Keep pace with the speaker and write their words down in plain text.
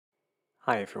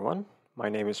Hi everyone, my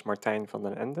name is Martijn van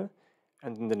den Ende,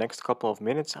 and in the next couple of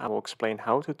minutes I will explain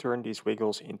how to turn these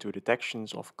wiggles into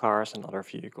detections of cars and other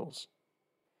vehicles.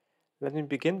 Let me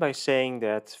begin by saying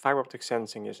that fiber optic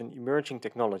sensing is an emerging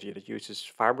technology that uses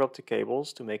fiber optic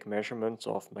cables to make measurements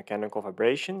of mechanical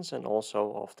vibrations and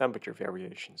also of temperature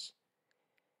variations.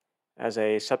 As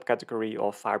a subcategory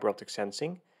of fiber optic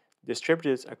sensing,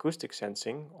 distributed acoustic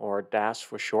sensing, or DAS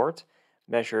for short,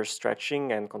 measures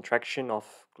stretching and contraction of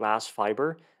glass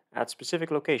fiber at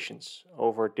specific locations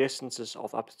over distances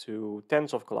of up to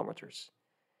tens of kilometers.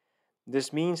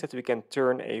 This means that we can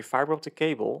turn a fiber optic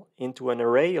cable into an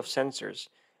array of sensors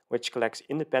which collects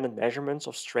independent measurements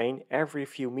of strain every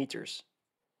few meters.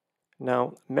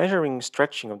 Now, measuring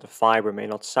stretching of the fiber may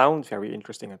not sound very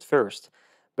interesting at first,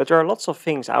 but there are lots of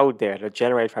things out there that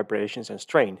generate vibrations and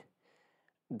strain.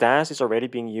 DAS is already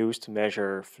being used to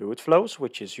measure fluid flows,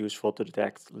 which is useful to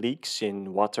detect leaks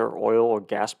in water, oil, or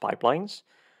gas pipelines.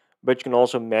 But you can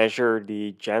also measure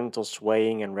the gentle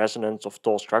swaying and resonance of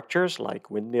tall structures like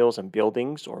windmills and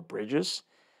buildings or bridges.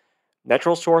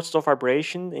 Natural sources of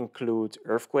vibration include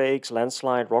earthquakes,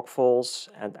 landslide, rockfalls,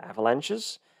 and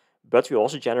avalanches. But we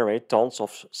also generate tons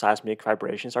of seismic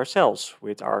vibrations ourselves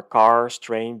with our cars,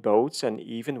 train, boats, and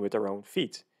even with our own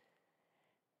feet.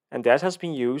 And that has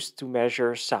been used to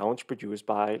measure sounds produced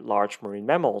by large marine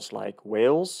mammals like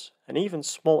whales and even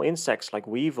small insects like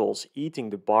weevils eating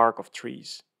the bark of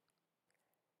trees.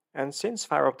 And since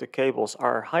fiber optic cables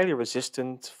are highly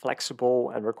resistant, flexible,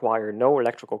 and require no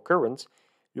electrical current,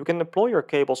 you can deploy your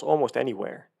cables almost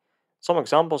anywhere. Some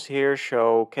examples here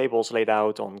show cables laid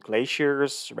out on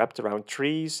glaciers, wrapped around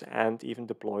trees, and even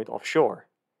deployed offshore.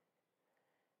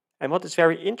 And what is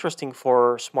very interesting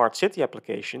for smart city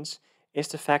applications is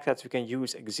the fact that we can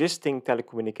use existing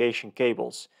telecommunication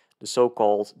cables, the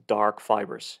so-called dark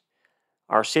fibers.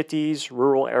 Our cities,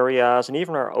 rural areas, and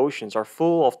even our oceans are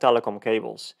full of telecom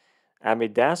cables. And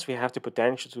with that, we have the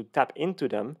potential to tap into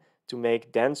them to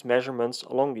make dense measurements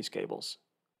along these cables.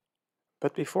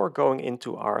 But before going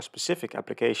into our specific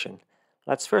application,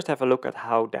 let's first have a look at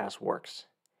how DAS works.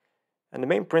 And the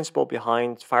main principle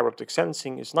behind fiber optic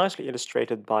sensing is nicely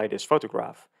illustrated by this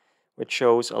photograph, which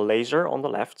shows a laser on the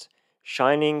left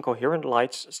shining coherent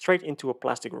lights straight into a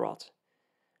plastic rod.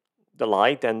 The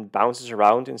light then bounces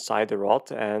around inside the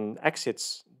rod and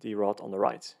exits the rod on the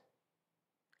right.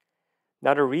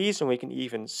 Now, the reason we can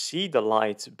even see the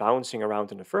light bouncing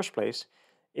around in the first place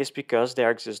is because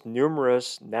there exist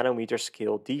numerous nanometer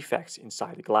scale defects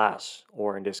inside the glass,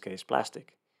 or in this case,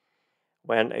 plastic.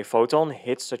 When a photon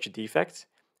hits such a defect,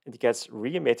 it gets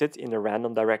re-emitted in a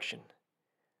random direction.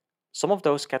 Some of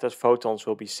those scattered photons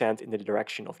will be sent in the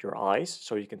direction of your eyes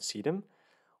so you can see them,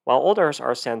 while others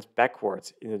are sent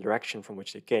backward in the direction from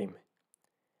which they came.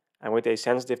 And with a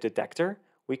sensitive detector,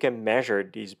 we can measure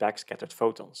these backscattered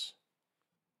photons.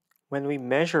 When we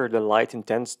measure the light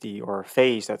intensity or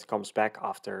phase that comes back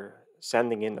after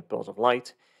sending in a pulse of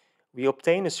light, we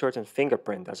obtain a certain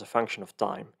fingerprint as a function of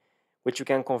time, which we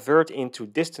can convert into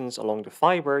distance along the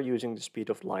fiber using the speed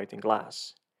of light in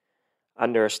glass.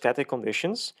 Under static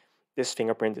conditions, this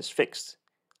fingerprint is fixed.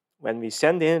 When we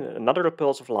send in another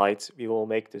pulse of light, we will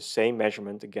make the same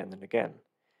measurement again and again.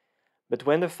 But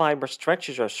when the fiber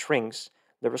stretches or shrinks,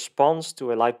 the response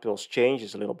to a light pulse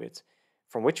changes a little bit,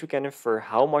 from which we can infer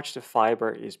how much the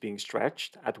fiber is being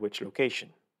stretched at which location.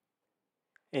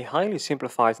 A highly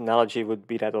simplified analogy would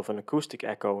be that of an acoustic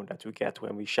echo that we get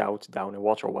when we shout down a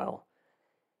water well.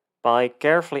 By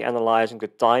carefully analyzing the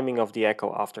timing of the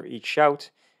echo after each shout,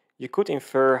 you could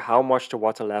infer how much the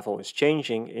water level is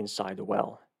changing inside the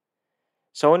well.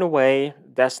 So in a way,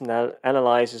 this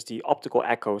analyzes the optical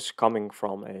echoes coming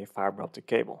from a fiber optic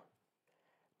cable.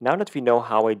 Now that we know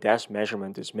how a DAS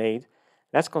measurement is made,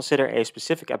 let's consider a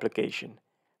specific application,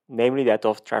 namely that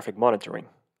of traffic monitoring.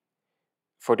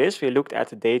 For this, we looked at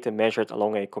the data measured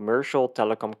along a commercial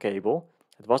telecom cable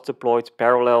that was deployed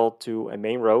parallel to a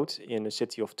main road in the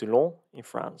city of Toulon in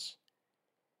France.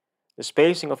 The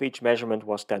spacing of each measurement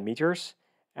was 10 meters,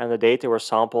 and the data were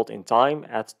sampled in time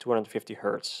at 250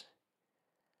 Hz.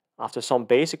 After some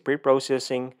basic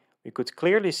pre-processing, we could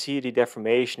clearly see the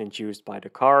deformation induced by the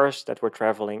cars that were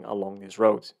traveling along this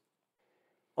road.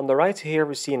 On the right here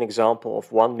we see an example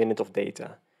of 1 minute of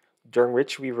data, during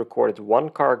which we recorded one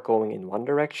car going in one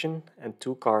direction and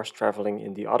two cars traveling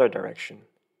in the other direction.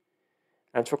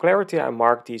 And for clarity I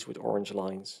marked these with orange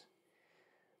lines.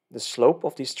 The slope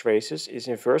of these traces is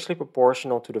inversely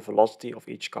proportional to the velocity of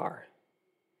each car.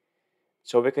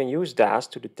 So we can use DAS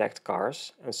to detect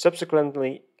cars and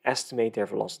subsequently estimate their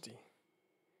velocity.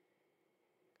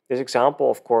 This example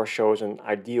of course shows an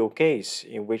ideal case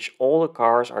in which all the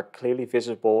cars are clearly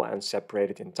visible and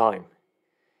separated in time.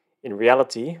 In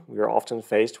reality, we are often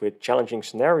faced with challenging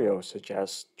scenarios such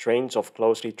as trains of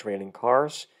closely trailing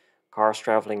cars, cars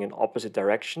traveling in opposite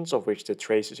directions of which the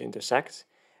traces intersect,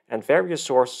 and various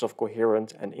sources of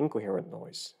coherent and incoherent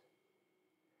noise.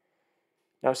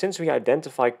 Now, since we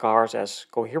identify cars as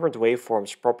coherent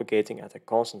waveforms propagating at a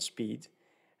constant speed,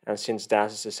 and since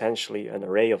DAS is essentially an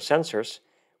array of sensors,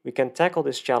 we can tackle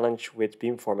this challenge with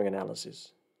beamforming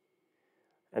analysis.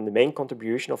 And the main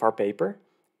contribution of our paper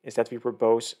is that we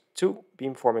propose two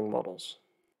beamforming models.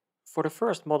 For the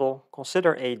first model,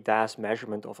 consider a DAS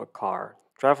measurement of a car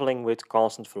traveling with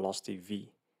constant velocity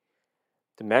v.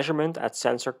 The measurement at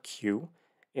sensor Q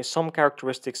is some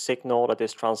characteristic signal that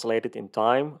is translated in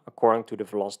time according to the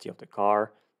velocity of the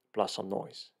car plus some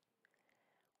noise.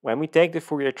 When we take the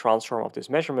Fourier transform of this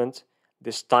measurement,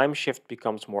 this time shift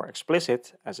becomes more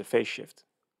explicit as a phase shift.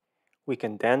 We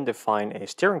can then define a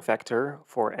steering vector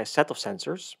for a set of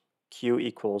sensors, q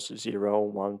equals 0,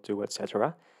 1, 2,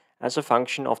 etc., as a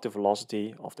function of the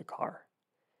velocity of the car.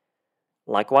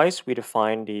 Likewise, we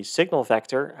define the signal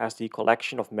vector as the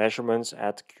collection of measurements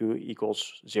at q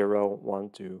equals 0, 1,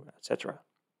 2, etc.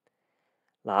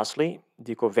 Lastly,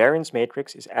 the covariance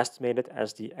matrix is estimated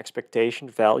as the expectation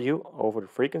value over the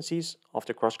frequencies of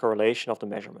the cross-correlation of the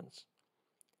measurements.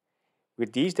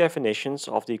 With these definitions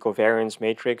of the covariance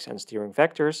matrix and steering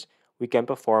vectors, we can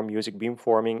perform music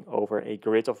beamforming over a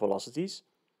grid of velocities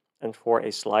and for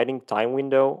a sliding time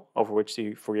window over which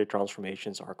the Fourier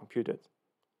transformations are computed.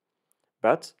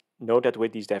 But note that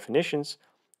with these definitions,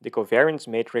 the covariance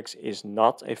matrix is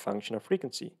not a function of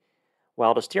frequency,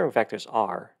 while the steering vectors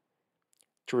are.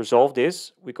 To resolve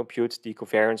this, we compute the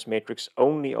covariance matrix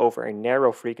only over a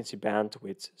narrow frequency band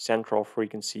with central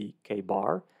frequency k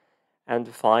bar, and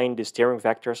define the steering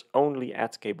vectors only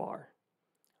at k bar.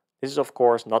 This is of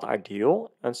course not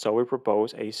ideal, and so we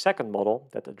propose a second model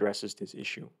that addresses this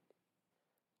issue.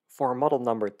 For model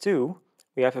number 2,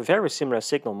 we have a very similar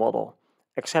signal model,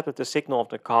 except that the signal of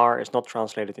the car is not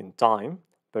translated in time,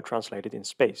 but translated in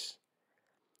space.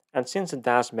 And since the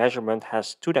DAS measurement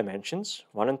has two dimensions,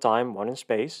 one in time, one in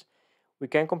space, we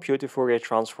can compute the Fourier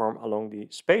transform along the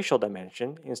spatial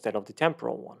dimension instead of the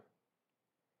temporal one.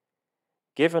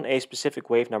 Given a specific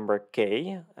wave number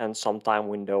k and some time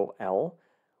window L,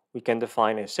 we can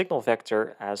define a signal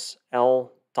vector as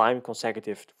L time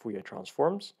consecutive Fourier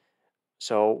transforms,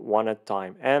 so 1 at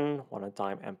time n, 1 at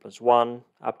time n plus 1,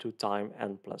 up to time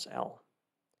n plus L.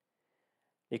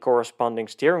 The corresponding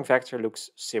steering vector looks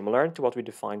similar to what we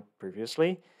defined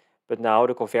previously, but now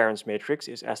the covariance matrix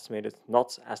is estimated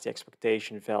not as the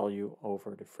expectation value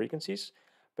over the frequencies,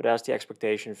 but as the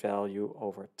expectation value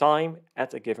over time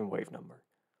at a given wave number.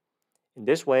 In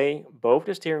this way, both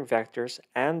the steering vectors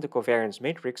and the covariance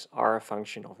matrix are a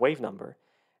function of wave number,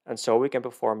 and so we can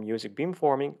perform music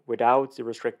beamforming without the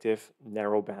restrictive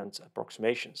narrowband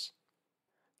approximations.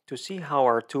 To see how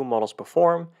our two models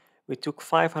perform, we took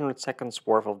 500 seconds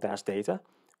worth of DAS data,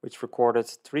 which recorded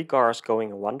 3 cars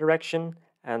going in one direction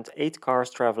and 8 cars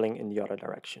traveling in the other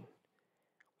direction.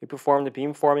 We performed the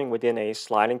beamforming within a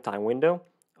sliding time window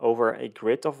over a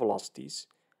grid of velocities,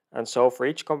 and so for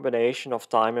each combination of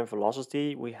time and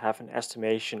velocity we have an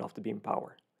estimation of the beam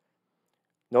power.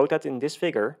 Note that in this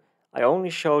figure I only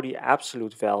show the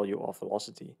absolute value of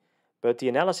velocity, but the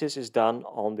analysis is done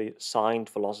on the signed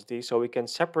velocity, so we can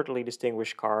separately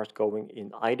distinguish cars going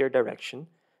in either direction,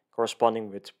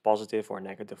 corresponding with positive or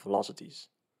negative velocities.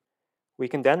 We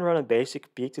can then run a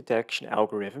basic peak detection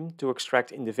algorithm to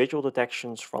extract individual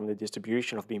detections from the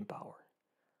distribution of beam power.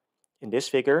 In this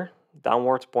figure,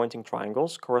 downward pointing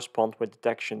triangles correspond with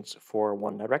detections for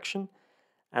one direction,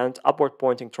 and upward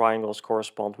pointing triangles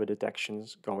correspond with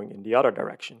detections going in the other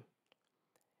direction.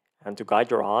 And to guide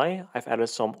your eye, I've added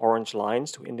some orange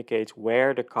lines to indicate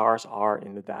where the cars are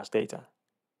in the DAS data.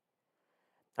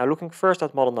 Now looking first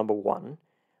at model number 1,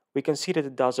 we can see that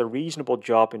it does a reasonable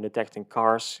job in detecting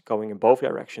cars going in both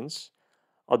directions,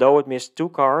 although it missed 2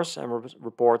 cars and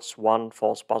reports 1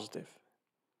 false positive.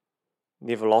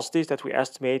 The velocities that we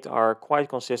estimate are quite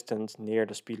consistent near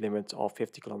the speed limit of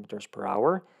 50 km per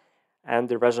hour, and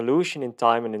the resolution in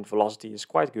time and in velocity is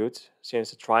quite good, since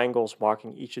the triangles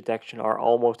marking each detection are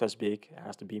almost as big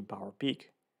as the beam power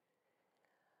peak.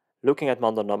 Looking at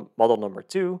model number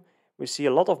 2, we see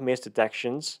a lot of missed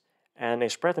detections and a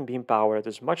spread in beam power that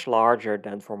is much larger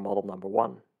than for model number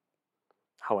 1.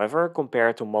 However,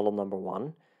 compared to model number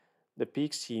 1, the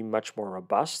peaks seem much more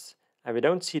robust, and we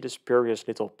don't see the spurious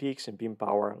little peaks in beam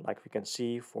power like we can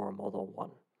see for model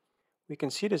 1. We can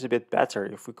see this a bit better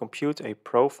if we compute a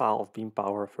profile of beam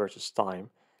power versus time,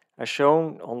 as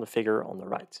shown on the figure on the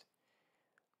right.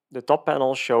 The top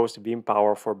panel shows the beam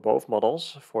power for both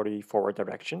models for the forward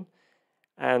direction,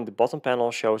 and the bottom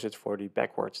panel shows it for the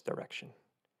backwards direction.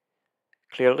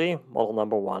 Clearly, model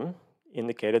number 1,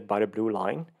 indicated by the blue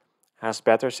line, has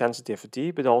better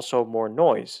sensitivity but also more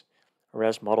noise,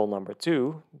 whereas model number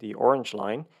 2, the orange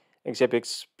line,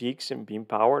 exhibits peaks in beam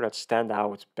power that stand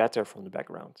out better from the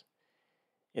background.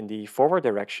 In the forward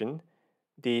direction,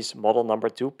 these model number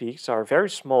 2 peaks are very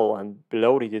small and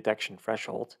below the detection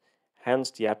threshold,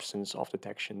 hence the absence of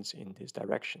detections in this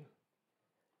direction.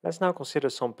 Let's now consider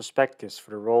some perspectives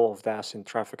for the role of DAS in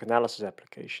traffic analysis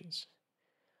applications.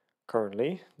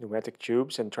 Currently, pneumatic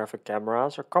tubes and traffic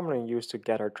cameras are commonly used to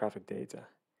gather traffic data.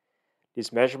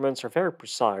 These measurements are very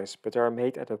precise, but they are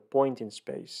made at a point in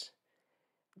space.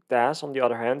 DAS, on the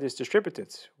other hand, is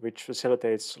distributed, which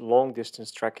facilitates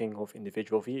long-distance tracking of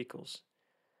individual vehicles.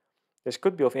 This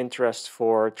could be of interest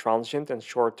for transient and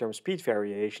short-term speed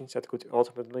variations that could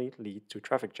ultimately lead to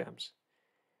traffic jams.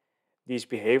 These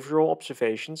behavioral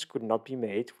observations could not be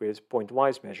made with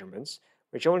point-wise measurements,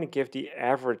 which only give the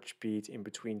average speed in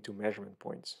between two measurement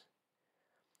points.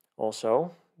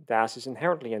 Also, DAS is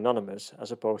inherently anonymous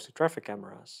as opposed to traffic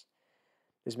cameras.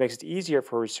 This makes it easier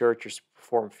for researchers to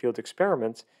perform field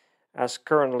experiments, as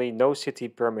currently no city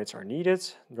permits are needed,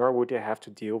 nor would they have to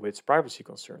deal with privacy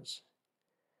concerns.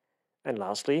 And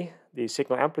lastly, the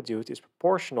signal amplitude is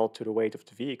proportional to the weight of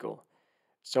the vehicle,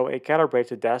 so a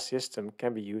calibrated DAS system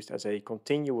can be used as a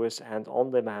continuous and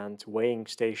on-demand weighing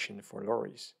station for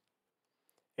lorries.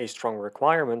 A strong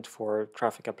requirement for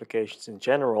traffic applications in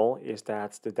general is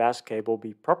that the DAS cable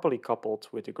be properly coupled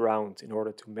with the ground in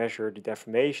order to measure the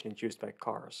deformation induced by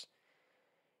cars.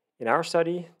 In our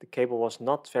study, the cable was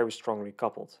not very strongly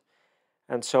coupled,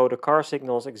 and so the car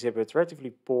signals exhibit relatively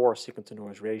poor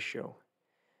signal-to-noise ratio.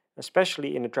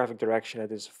 Especially in the traffic direction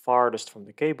that is farthest from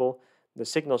the cable, the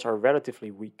signals are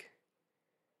relatively weak.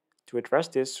 To address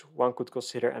this, one could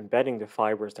consider embedding the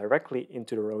fibers directly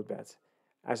into the roadbed,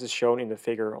 as is shown in the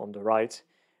figure on the right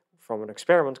from an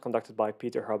experiment conducted by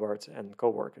Peter Hubbard and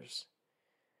co-workers.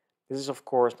 This is of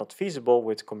course not feasible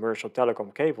with commercial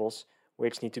telecom cables,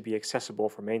 which need to be accessible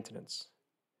for maintenance.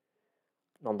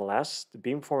 Nonetheless, the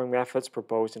beamforming methods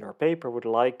proposed in our paper would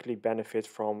likely benefit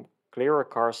from clearer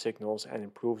car signals and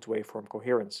improved waveform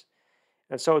coherence,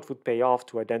 and so it would pay off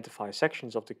to identify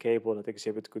sections of the cable that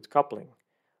exhibit good coupling,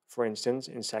 for instance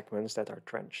in segments that are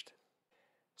trenched.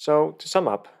 So, to sum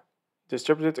up,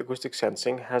 distributed acoustic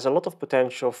sensing has a lot of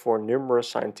potential for numerous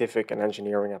scientific and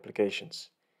engineering applications.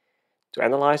 To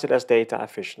analyze it as data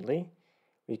efficiently,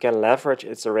 we can leverage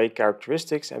its array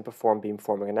characteristics and perform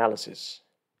beamforming analysis.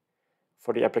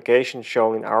 For the application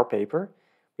shown in our paper,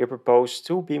 we propose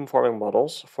two beamforming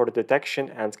models for the detection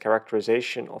and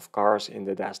characterization of cars in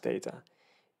the DAS data,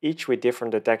 each with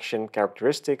different detection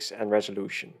characteristics and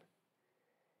resolution.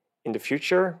 In the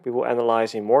future, we will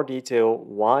analyze in more detail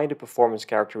why the performance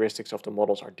characteristics of the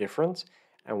models are different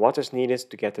and what is needed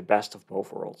to get the best of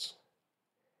both worlds.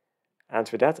 And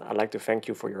with that, I'd like to thank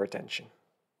you for your attention.